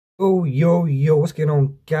Oh, yo, what's going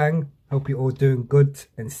on, gang? Hope you're all doing good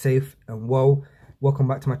and safe and well. Welcome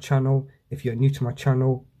back to my channel. If you're new to my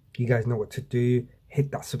channel, you guys know what to do.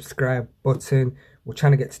 Hit that subscribe button. We're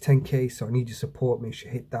trying to get to 10k, so I need your support. Make sure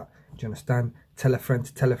you hit that. Do you understand? Tell a friend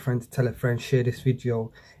to tell a friend to tell a friend. Share this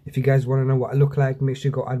video. If you guys want to know what I look like, make sure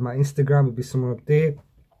you go add my Instagram. It'll be somewhere up there.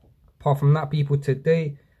 Apart from that, people,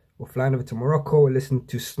 today we're flying over to Morocco. We're listening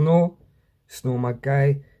to Snor, my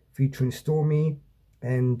guy, featuring Stormy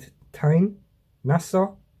and Tagne.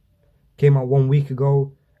 Came out 1 week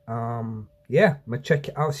ago. Yeah, I'm gonna check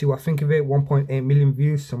it out, see what I think of it. 1.8 million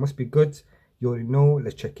views, so must be good. You already know.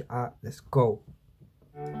 Let's check it out. Let's go.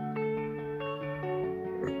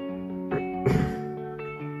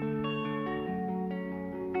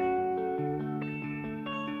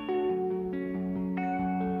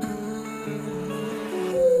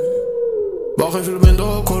 باقي في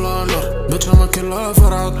البندق كلها نار بيتش ما كلها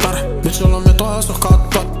فرع الطرح بيتش لا ميطاس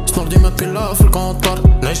وقطر سنور ديما بيلا في الكونطر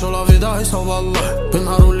نعيشو لا فيدا يصوب الله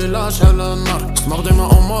بالنهار والليل شعل النار سنور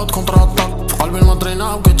ديما أموت كونتر الطر في قلبي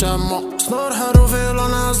المطرينا وكيتمو سنور حروفي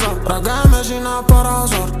لونازا راه كاع ماشينا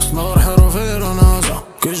بارازور سنور حروفي لونازا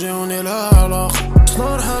كيجيوني لا علاقة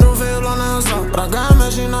سنور حروفي لونازا راه كاع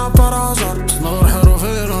ماشينا بارازور سنور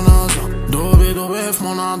حروفي لونازا دوبي في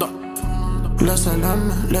مناضة لا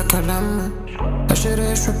سلام لا كلام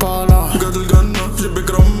عشري شوي بالا قاد الجنة جيبي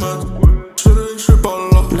كرامات عشري شوي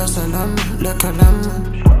بالا لا سلام لا كلام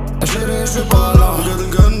عشري شوي بالا قاد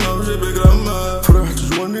الجنة جيبي كرامات فرحت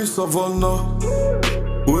جواني سافانا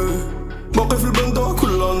وي باقي في البندق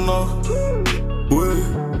كلنا وي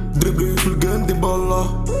دربلي في الجن دي بالا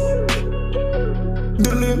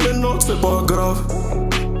ديرلي منو سي با كراف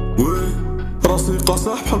وي راسي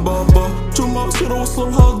قاصح بحال بابا نتوما سيرو وصلوا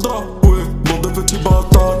الهضرة وي ضيفتي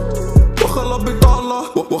بطال واخا لا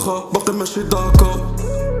بيطالة واخا باقي ماشي داكا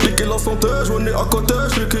ليكي لا سونتي جواني اكوتي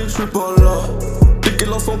شريكي شوي بالا ليكي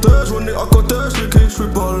لا سونتي جواني اكوتي شريكي شوي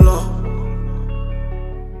بالا.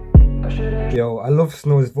 Yo, I love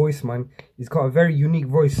Snor's voice, man. He's got a very unique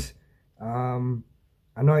voice.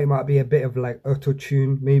 I know it might be a bit of like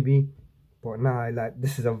auto-tune maybe, but nah, like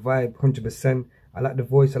this is a vibe 100%. I like the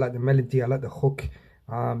voice, I like the melody, I like the hook.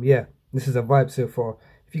 Yeah, this is a vibe so far.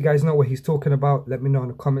 If you guys know what he's talking about, let me know in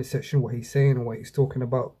the comment section what he's saying and what he's talking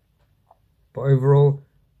about. But overall,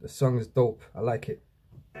 the song is dope. I like it.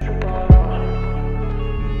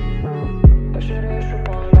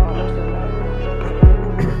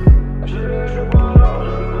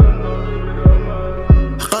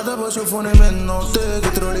 شوفوني من نوتي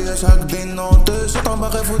قتروا لي اش هاكدين نوتي شيطان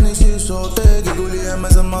باغي يفوتني شي صوتي كيقول لي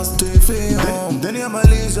مازال ما صدي فيهم الدنيا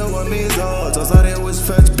مالي جوا ميزه تصاري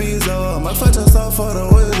وصفات بيزا ما فاتها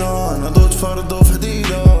سفر ويضا نضوج فرضو في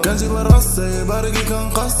حديده كنجيب راسي بارقي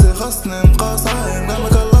كنقصي خاصني نبقى صايم كاع ما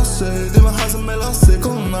كنلصي ديما حازم ملصي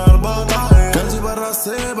كل نهار باطاي كنجيب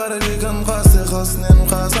راسي بارقي كنقصي خاصني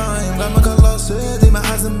نبقى صايم كاع ما كنلصي ديما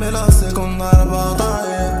حازم ملصي كل نهار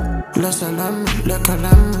باطاي لا سلام لا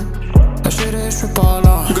كلام عشري شوي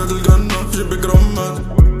بالا قاد الجنة جيبي كرامات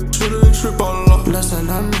عشري شوي بالا لا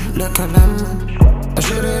سلام لا كلام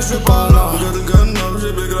عشري شوي بالا قاد الجنة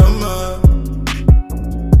جيبي كرامات.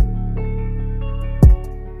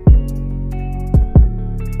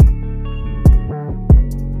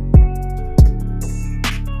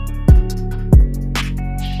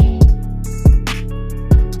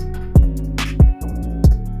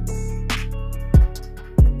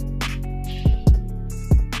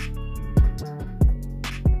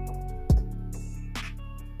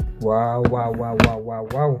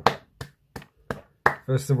 Wow.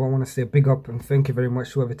 First of all, I want to say a big up and thank you very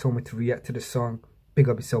much whoever told me to react to the song. Big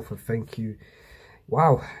up yourself and thank you.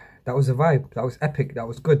 Wow, that was a vibe. That was epic. That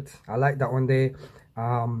was good. I like that one there.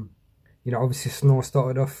 You know, obviously Snor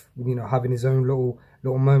started off, you know, having his own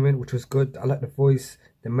little moment, which was good. I like the voice.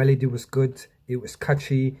 The melody was good. It was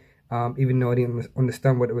catchy. Even though I didn't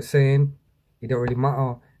understand what it was saying, it don't really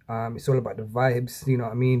matter. It's all about the vibes, you know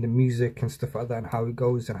what I mean, the music and stuff like that, and how it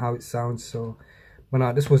goes and how it sounds. So, but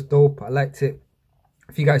nah, this was dope. I liked it.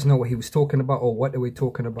 If you guys know what he was talking about or what they were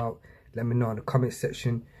talking about, let me know in the comment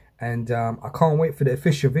section. And I can't wait for the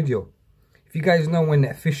official video. If you guys know when the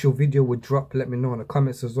official video would drop, let me know in the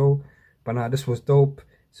comments as well. But nah, this was dope.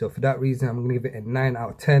 So for that reason, I'm gonna give it a 9 out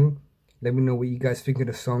of 10. Let me know what you guys think of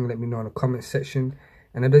the song. Let me know in the comment section.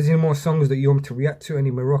 And if there's any more songs that you want me to react to,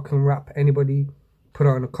 any Moroccan rap, anybody, put it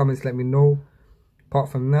in the comments, let me know. Apart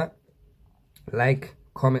from that, like,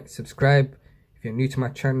 comment, subscribe. If you're new to my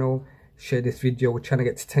channel, share this video. We're trying to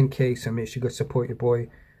get to 10k, so make sure you go support your boy.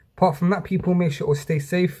 Apart from that, people, make sure to stay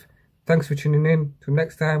safe. Thanks for tuning in. Till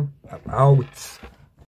next time, I'm out.